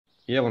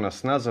I evo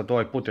nas nazad,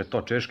 ovaj put je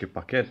to češki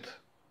paket,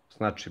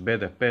 znači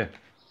BDP,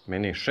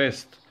 meni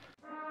 6.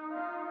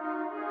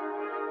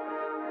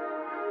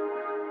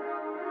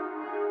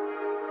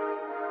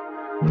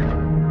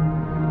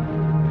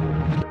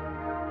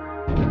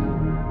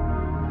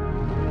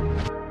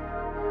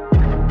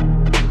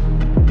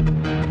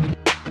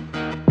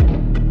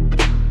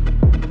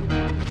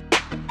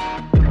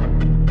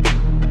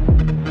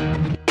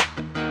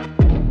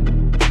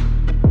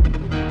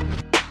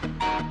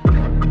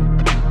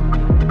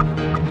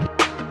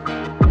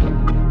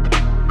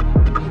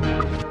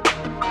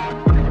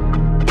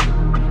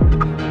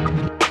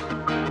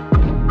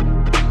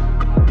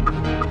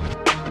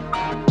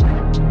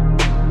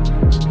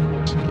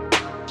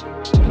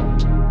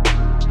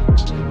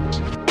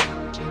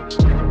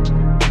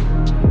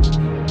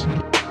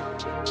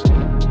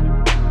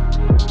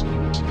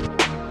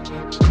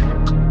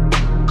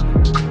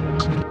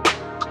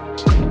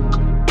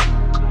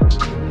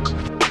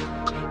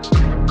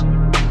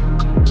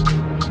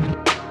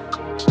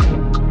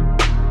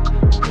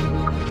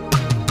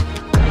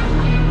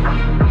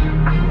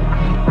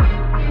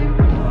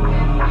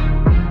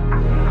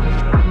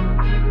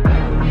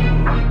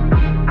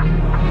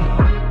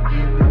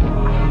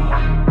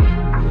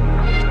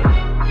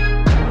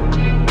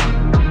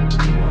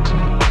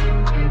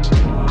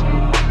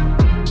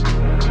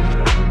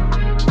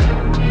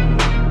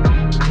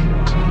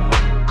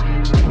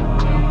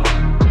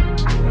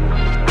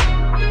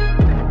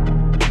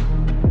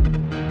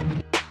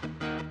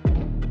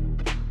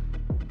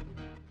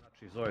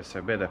 Zove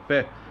se BDP,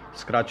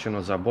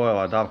 skraćeno za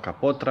bojová, dávka,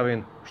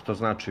 potravin, što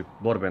znači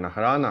borbena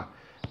hrana.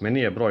 Meni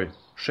je broj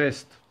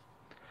 6.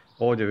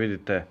 Ovdje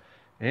vidite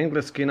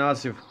engleski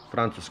naziv,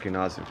 francuski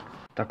naziv.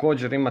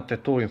 Također imate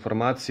tu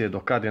informacije do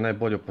kad je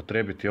najbolje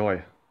upotrijebiti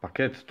ovaj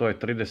paket. To je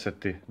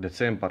 30.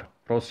 decembar,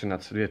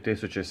 prosinac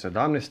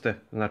 2017.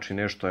 Znači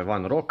nešto je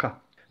van roka.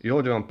 I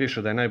ovdje vam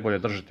piše da je najbolje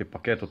držati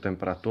paket u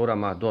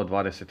temperaturama do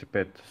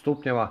 25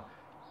 stupnjeva.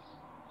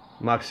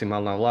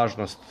 Maksimalna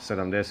vlažnost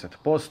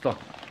 70%.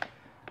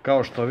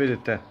 Kao što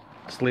vidite,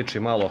 sliči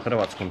malo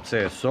hrvatskom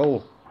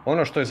CSO-u.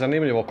 Ono što je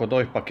zanimljivo kod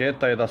ovih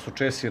paketa je da su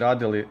Česi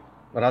radili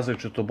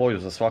različitu boju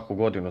za svaku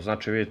godinu.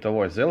 Znači vidite,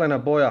 ovo je zelena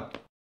boja.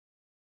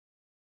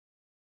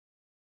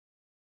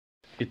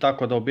 I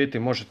tako da u biti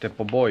možete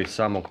po boji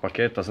samog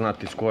paketa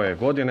znati iz koje je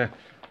godine.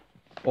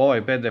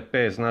 Ovaj BDP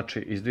je znači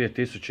iz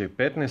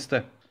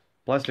 2015.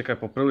 Plastika je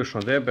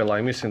poprilično debela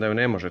i mislim da ju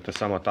ne možete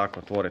samo tako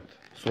otvoriti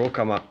s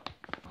rukama.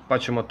 Pa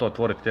ćemo to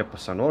otvoriti lijepo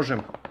sa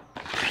nožem.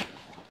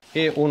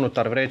 I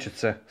unutar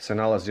vrećice se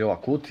nalazi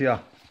ova kutija.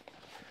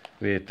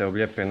 Vidite,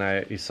 oblijepljena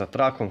je i sa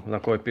trakom na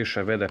kojoj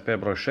piše BDP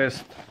broj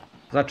 6.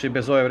 Znači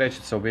bez ove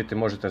vrećice u biti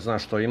možete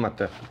znati što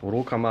imate u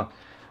rukama.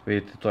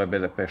 Vidite, to je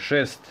BDP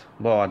 6,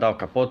 bojová,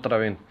 dávka,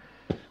 potravin,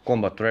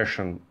 Combat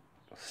Ration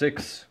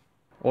 6.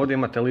 Ovdje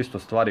imate listu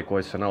stvari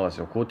koje se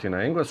nalaze u kutiji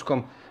na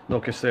engleskom,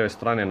 dok je s lijeve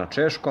strane na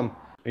češkom.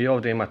 I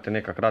ovdje imate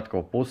neka kratka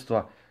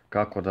uputstva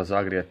kako da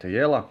zagrijete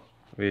jela.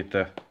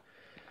 Vidite,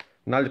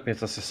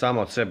 naljepnica se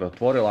sama od sebe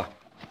otvorila.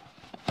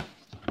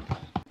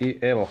 I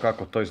evo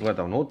kako to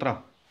izgleda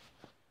unutra.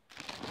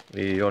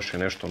 I još je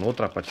nešto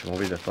unutra pa ćemo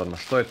vidjeti odmah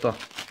što je to.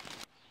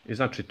 I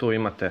znači tu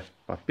imate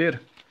papir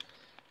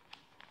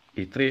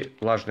i 3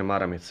 vlažne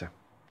maramice.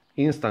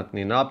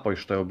 Instantni napoj,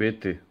 što je u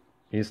biti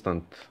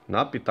instant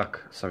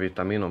napitak sa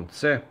vitaminom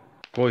C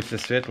koji se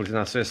svijetli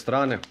na sve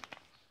strane.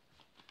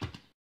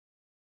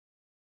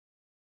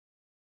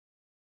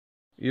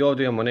 I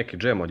ovdje imamo neki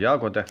džem od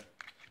jagode.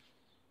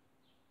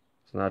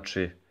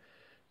 Znači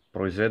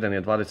proizveden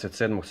je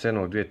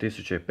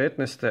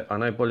 27.7.2015. a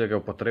najbolje ga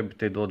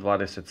upotrijebiti do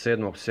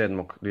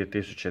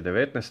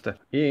 27.7.2019.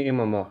 I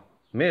imamo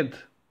med,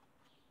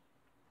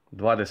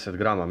 20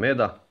 grama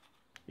meda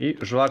i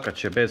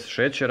žvakaće bez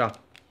šećera.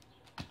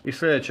 I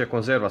sljedeća je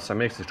konzerva sa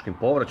meksičkim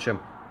povrćem.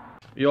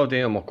 I ovdje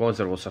imamo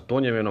konzervu sa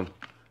tunjevinom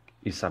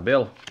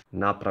Isabel,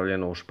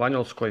 napravljeno u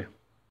Španjolskoj.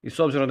 I s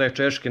obzirom da je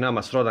češki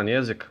nama srodan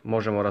jezik,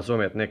 možemo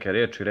razumjeti neke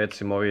riječi.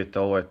 Recimo vidite,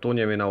 ovo je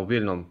tunjevina u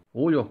biljnom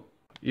ulju.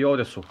 I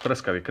ovdje su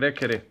trskavi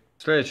krekeri.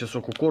 Sljedeće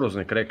su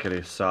kukuruzni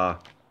krekeri sa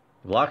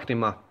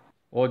vlaknima.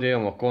 Ovdje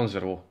imamo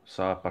konzervu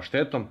sa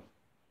paštetom.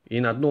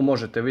 I na dnu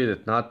možete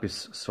vidjeti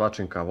natpis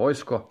svačinka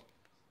Vojsko.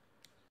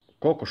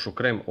 Kokošu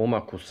krem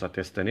umaku sa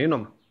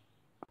tjesteninom.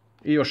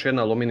 I još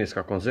jedna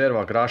aluminijska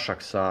konzerva,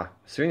 grašak sa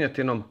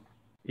svinjetinom.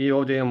 I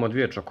ovdje imamo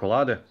 2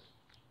 čokolade.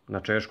 Na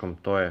češkom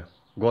to je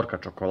gorka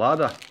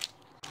čokolada.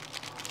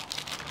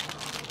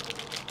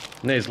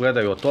 Ne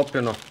izgledaju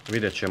otopljeno,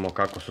 vidjet ćemo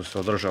kako su se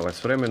održale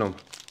s vremenom.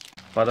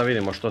 Pa da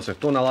vidimo što se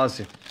tu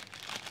nalazi.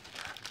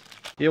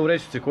 I u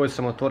vrećici koju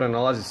sam otvorio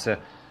nalazi se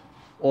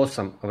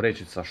 8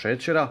 vrećica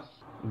šećera,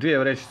 2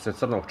 vrećice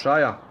crnog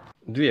čaja,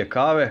 2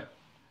 kave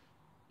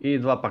i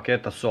 2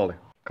 paketa soli.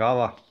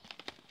 Kava,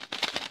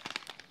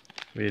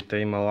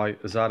 vidite, ima ovaj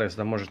zarez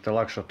da možete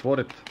lakše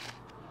otvoriti.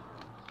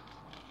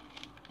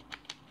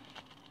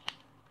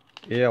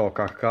 I evo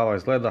kako kava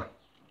izgleda,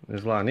 ne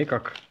izgleda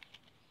nikak.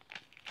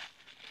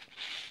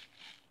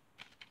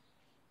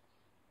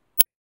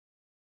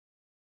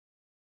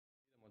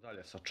 Idemo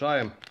dalje sa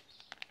čajem.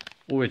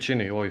 U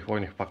većini ovih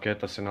vojnih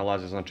paketa se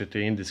nalaze znači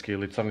ti indijski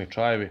ili crni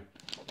čajevi.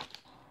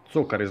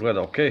 Cukar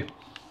izgleda ok.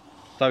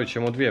 Stavit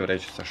ćemo 2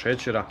 vrećice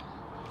šećera.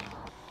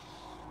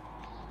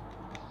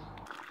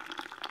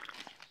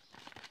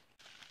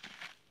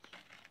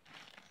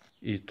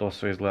 I to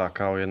sve izgleda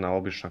kao jedna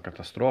obična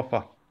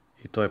katastrofa.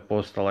 I to je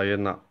postala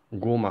jedna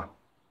guma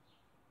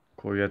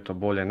koju eto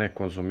bolje ne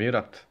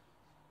konzumirati.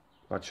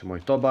 Pa ćemo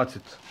i to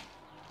baciti.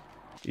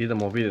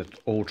 Idemo vidjeti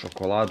ovu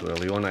čokoladu,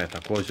 jer ona je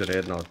također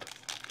jedna od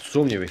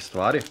sumnjivih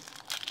stvari.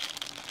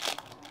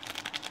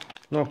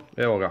 No,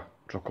 evo ga,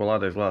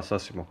 čokolada izgleda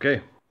sasvim ok.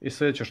 I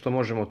sljedeće što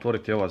možemo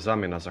otvoriti je ova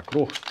zamjena za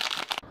kruh.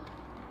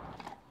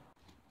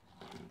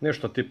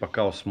 Nešto tipa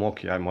kao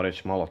smoki, ajmo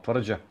reći malo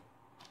tvrđe.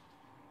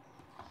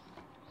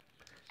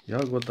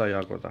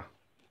 Jagoda.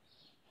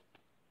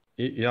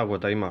 I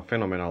jagoda ima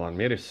fenomenalan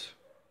miris.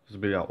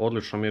 Zbilja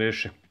odlično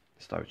miriši.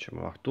 Stavit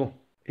ćemo ovak tu.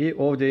 I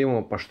ovdje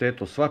imamo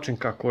paštetu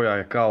svačinka koja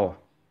je kao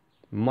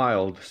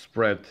mild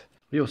spread.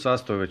 I u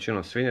sastavu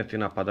većinom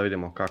svinjetina, pa da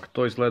vidimo kako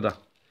to izgleda.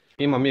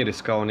 Ima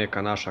miris kao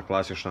neka naša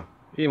klasična.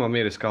 Ima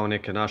miris kao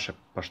neke naše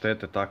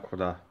paštete, tako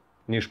da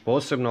niš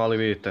posebno, ali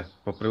vidite,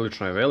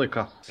 poprilično je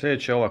velika.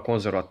 Sljedeća je ova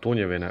konzerva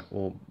tunjevine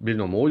u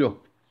biljnom ulju.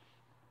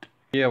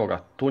 I evo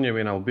ga,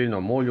 tunjevina u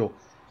biljnom ulju,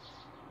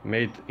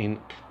 made in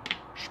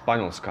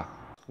Španjolska.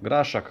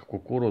 Grašak,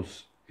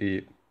 kukuruz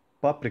i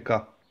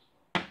paprika.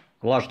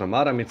 Vlažna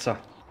maramica,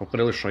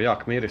 poprilično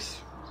jak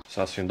miris,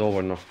 sasvim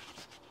dovoljno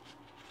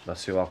da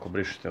si ovako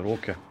brišite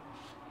ruke.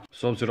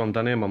 S obzirom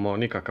da nemamo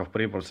nikakav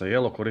pribor za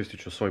jelo, koristit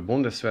ću svoj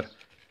bundesver.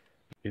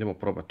 Idemo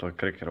probati ovaj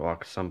kreker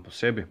ovako sam po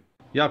sebi.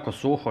 Jako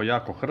suho,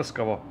 jako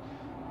hrskavo,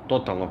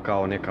 totalno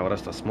kao neka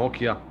vrsta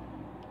smokija.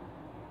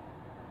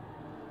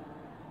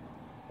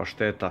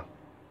 Pašteta,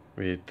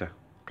 vidite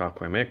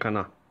kako je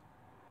mekana.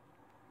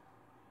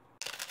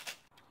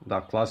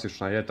 Da,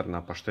 klasična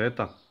jetrna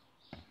pašteta.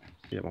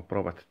 Idemo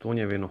probati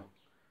tunjevinu.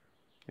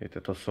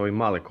 Vidite, to su ovi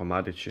mali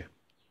komadići,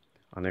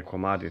 a ne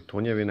komadi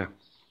tunjevine.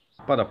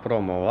 Pa da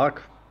probamo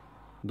ovak.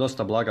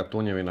 Dosta blaga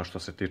tunjevina što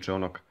se tiče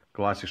onog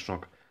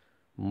klasičnog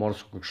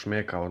morskog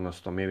šmeka,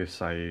 odnosno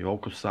mirisa i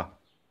okusa.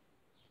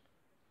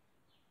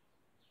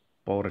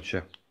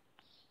 Povrće.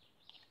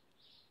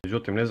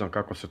 Međutim, ne znam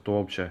kako se to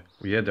uopće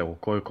jede, u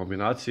kojoj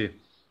kombinaciji.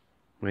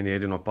 Meni je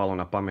jedino palo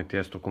na pamet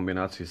jest u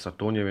kombinaciji sa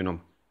tunjevinom,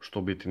 što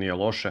u biti nije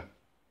loše.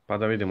 Pa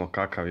da vidimo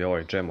kakav je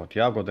ovaj džem od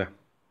jagode.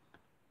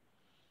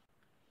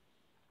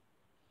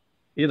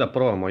 I da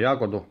probamo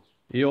jagodu.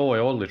 I ovo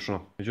je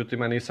odlično.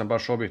 Međutim, ja nisam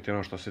baš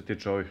objektivan što se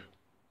tiče ovih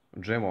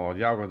džemova od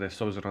jagode,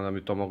 s obzirom da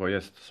bi to mogao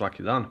jesti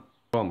svaki dan.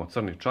 Probamo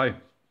crni čaj.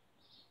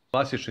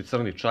 Klasični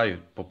crni čaj,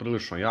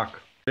 poprilično jak.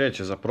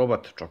 Sljedeće za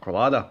probat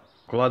čokolada.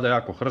 Čokolada je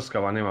jako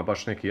hrskava, nema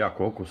baš neki jak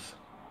okus.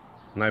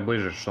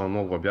 Najbliže što vam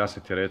mogu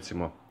objasniti je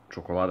recimo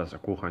čokolada za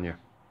kuhanje.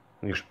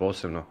 Niš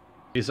posebno.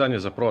 I zadnje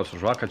za probat su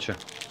žvakaće.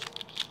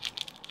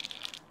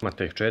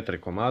 Imate ih 4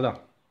 komada.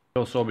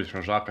 Ovo su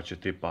obično žvakaće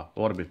tipa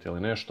Orbit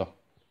ili nešto.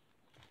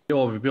 I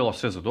ovo bi bilo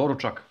sve za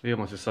doručak.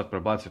 Idemo se sad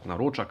prebaciti na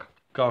ručak.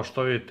 Kao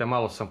što vidite,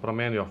 malo sam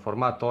promijenio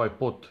format ovaj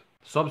put.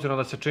 S obzirom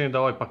da se čini da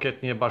ovaj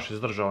paket nije baš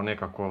izdržao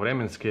nekako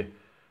vremenski,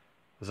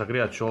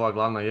 zagrijat ću ova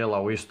glavna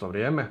jela u isto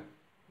vrijeme.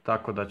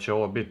 Tako da će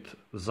ovo biti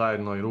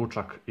zajedno i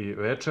ručak i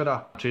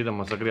večera. Znači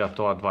idemo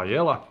zagrijati ova 2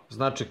 jela.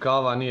 Znači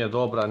kava nije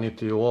dobra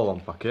niti u ovom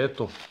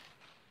paketu.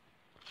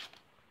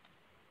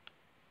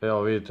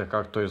 Evo vidite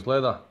kako to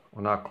izgleda.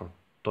 Onako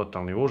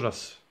totalni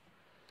užas.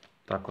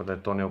 Tako da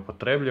je to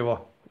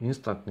neupotrebljivo.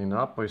 Instantni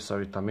napoj sa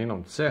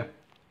vitaminom C.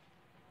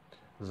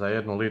 Za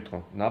 1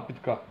 litru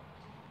napitka.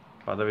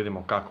 Pa da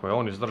vidimo kako je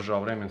on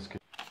izdržao vremenski.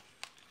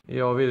 I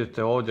evo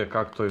vidite ovdje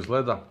kako to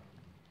izgleda.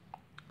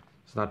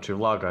 Znači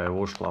vlaga je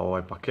ušla u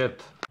ovaj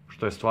paket.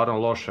 Što je stvarno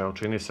loše.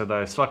 Čini se da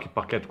je svaki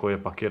paket koji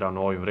je pakiran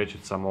u ovim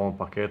vrećicama u ovom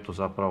paketu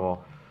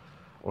zapravo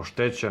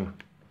oštećen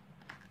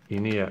i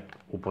nije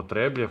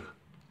upotrebljiv.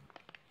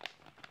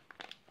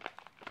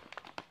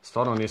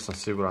 Stvarno nisam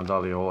siguran da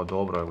li je ovo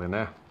dobro ili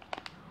ne.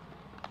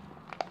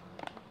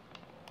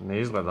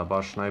 Ne izgleda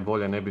baš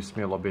najbolje, ne bi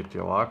smjelo biti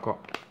ovako.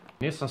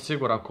 Nisam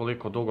siguran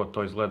koliko dugo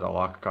to izgleda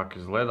ovako kako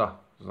izgleda.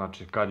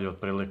 Znači kad je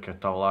otprilike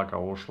ta vlaga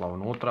ušla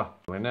unutra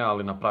ili ne,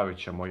 ali napravit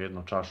ćemo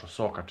 1 čašu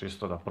soka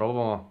čisto da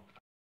probamo.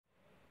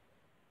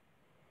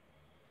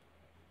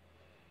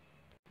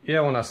 I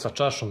evo nas sa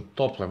čašom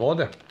tople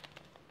vode.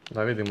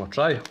 Da vidimo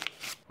čaj.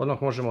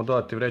 Odmah možemo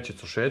dodati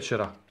vrećicu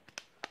šećera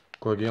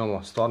kojeg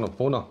imamo stvarno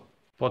puno.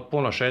 Pod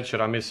puno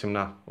šećera mislim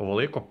na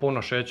ovoliko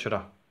puno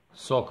šećera.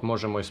 Sok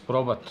možemo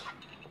isprobati.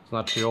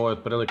 Znači ovo je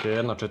otprilike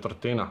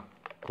 1/4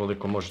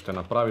 koliko možete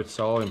napraviti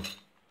sa ovim.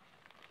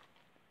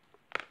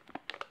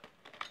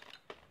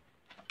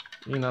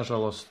 I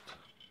nažalost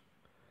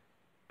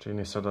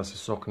čini se da se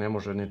sok ne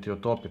može niti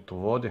otopiti u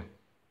vodi.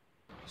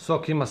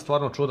 Sok ima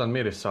stvarno čudan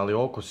miris, ali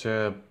okus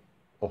je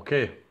ok.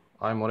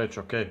 Ajmo reći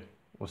ok.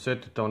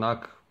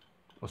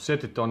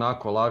 Osjetite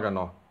onako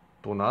lagano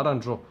tu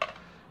naranđu.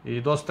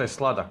 I dosta je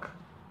sladak.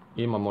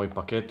 Imamo i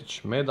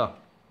paketić meda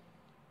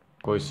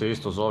koji se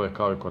isto zove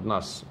kao i kod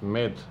nas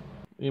med.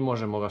 I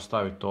možemo ga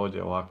staviti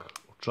ovdje ovako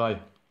u čaj.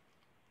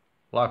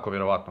 Lako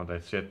vjerovatno da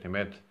je cvjetni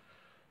med.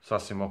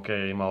 Sasvim ok,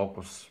 ima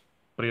okus,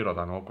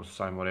 prirodan okus,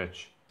 ajmo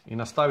reći. I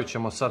nastavit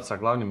ćemo sad sa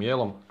glavnim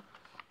jelom.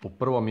 U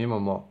prvom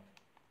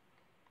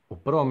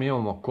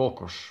imamo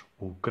kokoš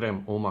u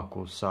krem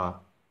umaku sa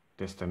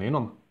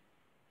testeninom.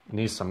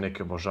 Nisam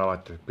neki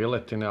obožavatelj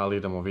piletine, ali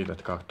idemo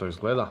vidjeti kako to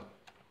izgleda.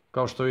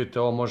 Kao što vidite,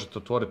 ovo možete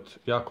otvoriti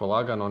jako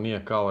lagano,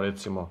 nije kao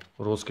recimo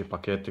ruski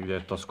paketi gdje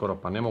je to skoro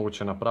pa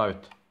nemoguće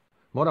napraviti.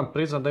 Moram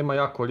priznati da ima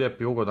jako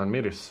lijep i ugodan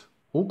miris.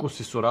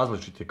 Ukusi su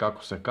različiti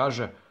kako se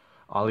kaže,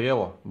 ali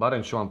evo,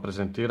 barem ću vam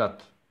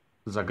prezentirati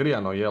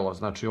zagrijano jelo,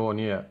 znači ovo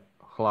nije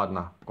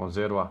hladna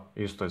konzerva,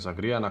 isto je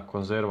zagrijana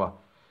konzerva.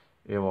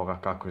 Evo ga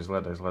kako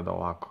izgleda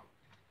ovako.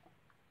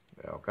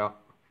 Evo ga.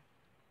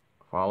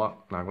 Hvala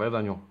na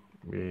gledanju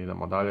i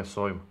idemo dalje s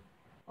ovim.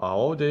 A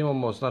ovdje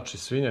imamo znači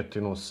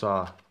svinjetinu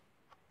sa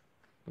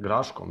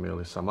graškom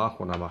ili sa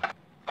mahunama.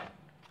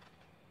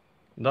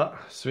 Da,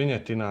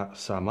 svinjetina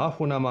sa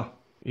mahunama,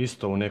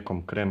 isto u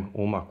nekom krem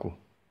umaku.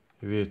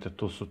 I vidite,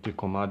 tu su ti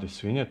komadi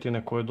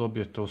svinjetine koje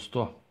dobijete uz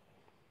to.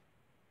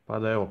 Pa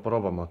da evo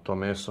probamo to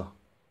meso.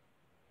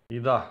 I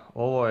da,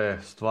 ovo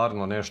je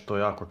stvarno nešto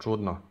jako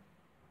čudno.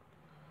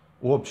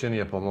 Uopće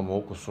nije po mom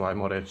ukusu,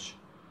 ajmo reći.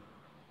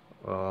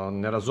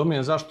 Ne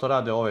razumijem zašto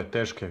rade ove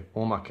teške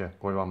umake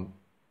koje vam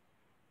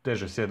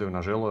teže sjedaju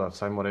na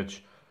želudac, ajmo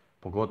reći.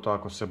 Pogotovo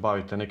ako se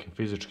bavite nekim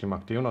fizičkim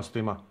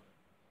aktivnostima.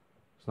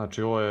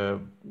 Znači ovo je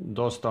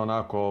dosta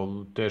onako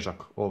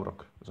težak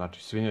obrok.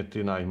 Znači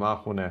svinjetina i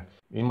mahune.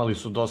 Imali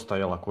su dosta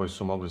jela koji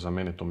su mogli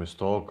zamijeniti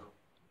umjesto ovog.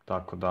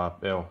 Tako da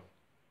evo,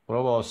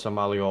 probao sam,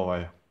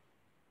 ali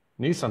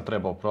nisam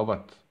trebao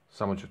probati,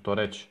 samo ću to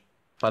reći.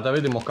 Pa da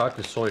vidimo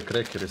kakvi su ovi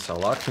krekeri sa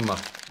vlaknima.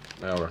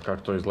 Evo ga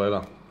kako to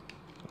izgleda.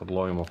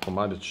 Odlovimo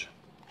komadić,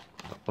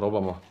 da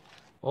probamo.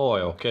 Ovo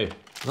je ok.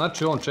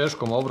 Znači u ovom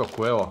češkom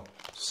obroku evo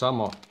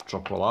samo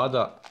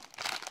čokolada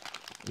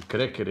i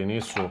krekeri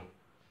nisu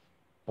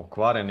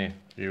pokvareni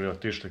ili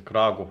otišli k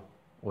vragu.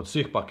 Od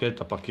svih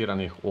paketa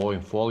pakiranih u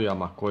ovim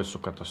folijama koji su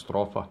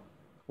katastrofa.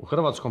 U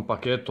hrvatskom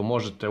paketu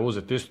možete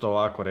uzeti isto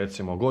ovako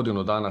recimo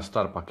godinu dana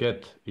star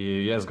paket i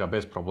jest ga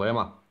bez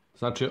problema.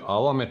 Znači, a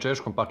u ovome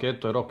češkom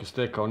paketu je rok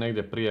istekao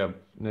negdje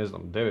prije, ne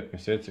znam, 9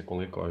 mjeseci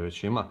koliko je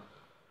već ima.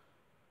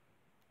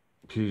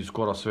 I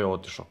skoro sve je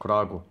otišlo k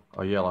vragu,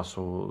 a jela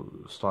su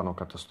stvarno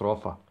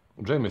katastrofa.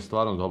 Džem je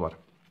stvarno dobar,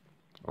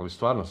 ali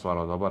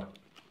stvarno dobar.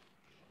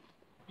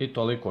 I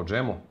toliko o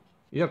džemu.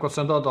 Iako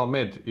sam dodao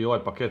med i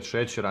ovaj paket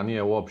šećera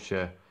nije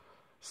uopće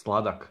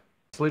sladak.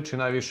 Sliči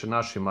najviše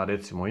našima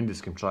recimo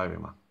indijskim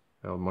čajevima.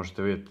 Evo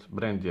možete vidjeti,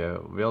 brand je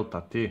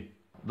Velta Tea.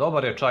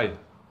 Dobar je čaj,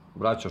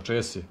 braćo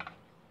Česi,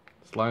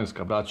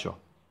 slavenska braćo,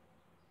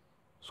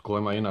 s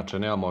kojima inače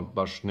nemamo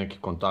baš neki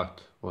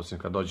kontakt, osim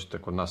kad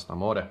dođete kod nas na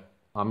more.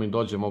 A mi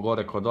dođemo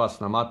gore kod vas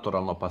na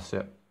maturalno pa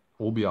se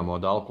ubijamo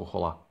od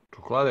alkohola.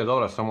 Čokolada je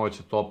dobra, samo ovo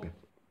se topi.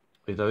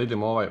 I da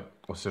vidimo ovaj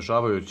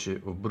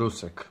osvježavajući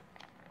brusek.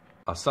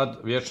 A sad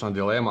vječna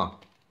dilema,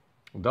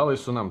 da li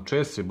su nam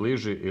Česi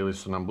bliži ili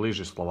su nam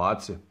bliži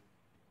Slovaci?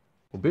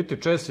 U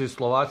biti Česi i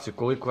Slovaci,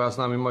 koliko ja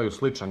znam, imaju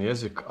sličan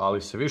jezik,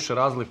 ali se više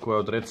razlikuje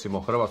od recimo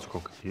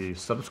hrvatskog i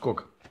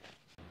srpskog.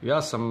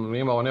 Ja sam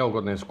imao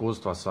neugodne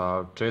iskustva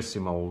sa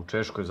Česima u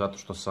Češkoj zato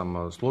što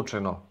sam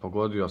slučajno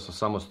pogodio sa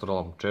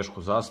samostrelom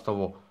češku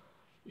zastavu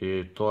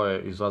i to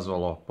je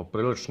izazvalo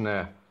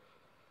poprilične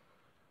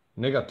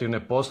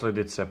negativne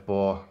posljedice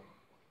po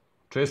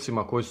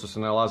Česima koji su se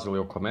nalazili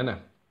oko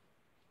mene.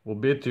 U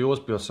biti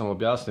uspio sam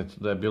objasniti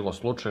da je bilo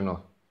slučajno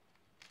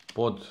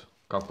pod,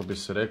 kako bi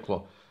se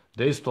reklo,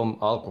 dejstvom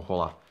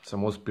alkohola.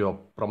 Sam uspio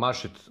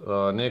promašiti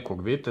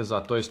nekog viteza,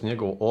 to jest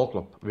njegov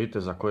oklop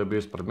viteza koji je bio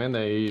ispred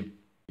mene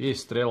i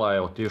strela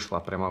je otišla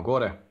prema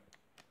gore,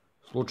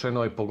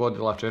 slučajno i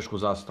pogodila češku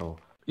zastavu.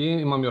 I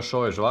imam još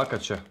ove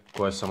žvakaće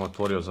koje sam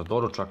otvorio za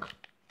doručak.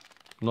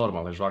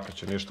 Normalne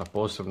žvakaće, ništa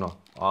posebno,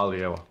 ali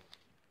evo.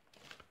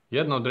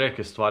 Jedna od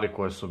rijetkih stvari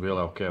koje su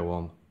bile ok u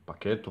ovom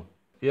paketu.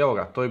 I evo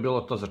ga, to je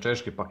bilo to za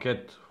češki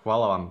paket.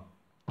 Hvala vam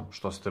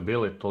što ste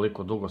bili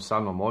toliko dugo sa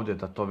mnom ovdje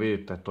da to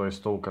vidite, to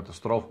jest ovu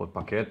katastrofu od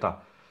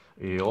paketa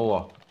i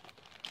ovo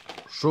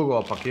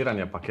šugovo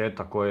pakiranje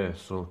paketa koje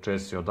su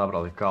Česi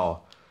odabrali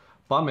kao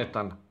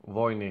pametan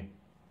vojni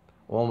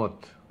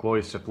omot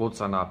koji se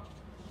pluca na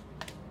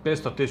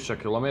 500.000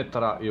 km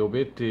i u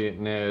biti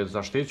ne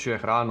zaštićuje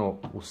hranu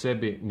u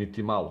sebi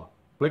niti malo.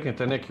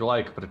 Kliknite neki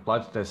like,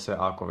 pretplatite se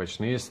ako već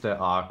niste,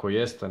 a ako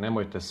jeste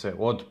nemojte se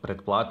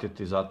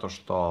pretplatiti zato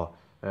što,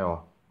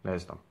 evo, ne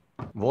znam,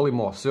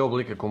 volimo sve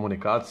oblike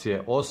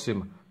komunikacije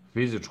osim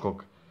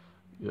fizičkog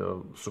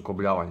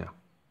sukobljavanja.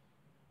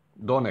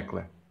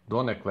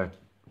 Donekle,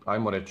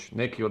 ajmo reći,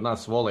 neki od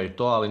nas vole i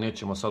to, ali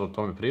nećemo sad o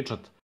tome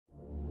pričati.